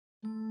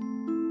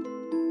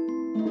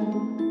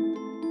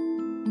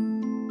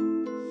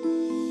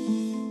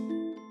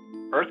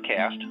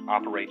UrtheCast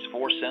operates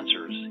 4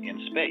 sensors in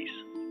space.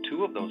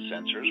 2 of those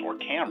sensors, or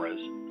cameras,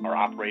 are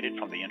operated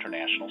from the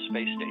International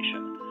Space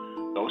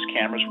Station. Those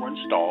cameras were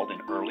installed in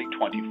early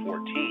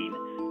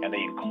 2014, and they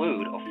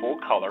include a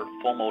full-color,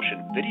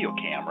 full-motion video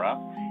camera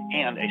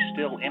and a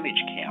still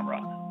image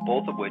camera,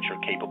 both of which are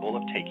capable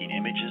of taking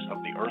images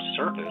of the Earth's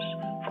surface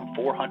from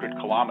 400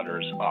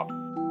 kilometers up.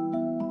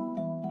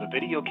 The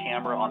video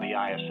camera on the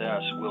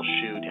ISS will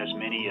shoot as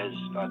many as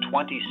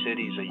 20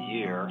 cities a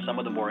year. Some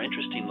of the more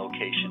interesting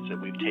locations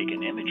that we've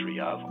taken imagery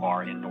of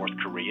are in North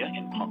Korea,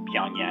 in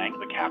Pyongyang,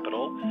 the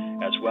capital,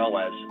 as well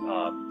as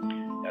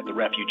at the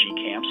refugee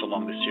camps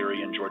along the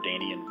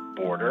Syrian-Jordanian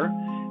border,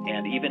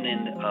 and even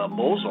in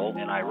Mosul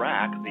in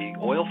Iraq, the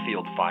oil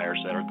field fires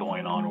that are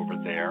going on over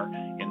there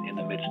in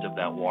the midst of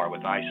that war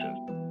with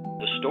ISIS.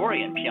 The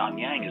story in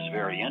Pyongyang is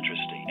very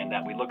interesting in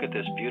that we look at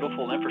this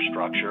beautiful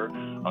infrastructure,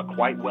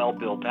 quite well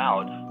built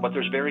out, but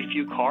there's very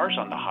few cars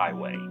on the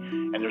highway,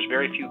 and there's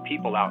very few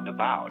people out and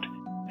about.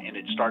 And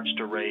it starts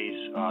to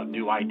raise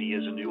new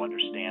ideas and new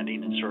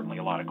understanding, and certainly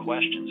a lot of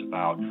questions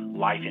about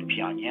life in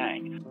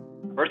Pyongyang.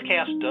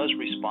 UrtheCast does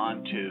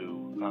respond to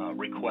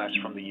requests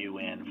from the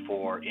UN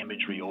for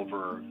imagery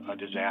over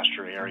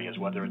disaster areas,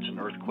 whether it's an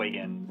earthquake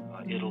in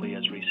Italy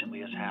as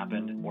recently as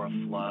happened, or a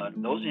flood.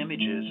 Those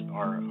images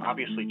are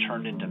obviously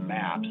turned into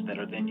maps that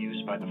are then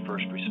used by the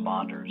first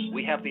responders.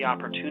 We have the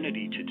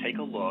opportunity to take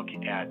a look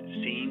at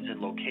scenes and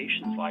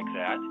locations like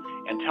that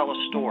and tell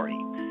a story.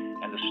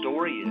 And the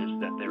story is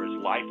that there is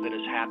life that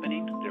is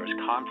happening, there is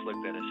conflict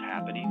that is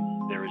happening,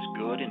 there is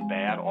good and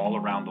bad all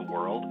around the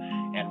world,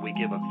 and we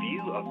give a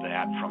view of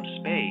that from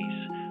space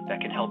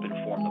that can help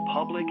inform the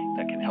public,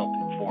 that can help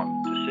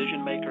inform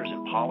decision makers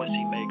and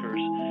policy makers,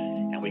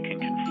 and we can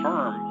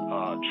confirm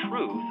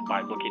truth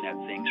by looking at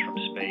things from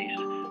space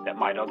that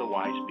might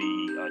otherwise be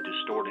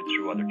distorted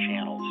through other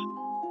channels.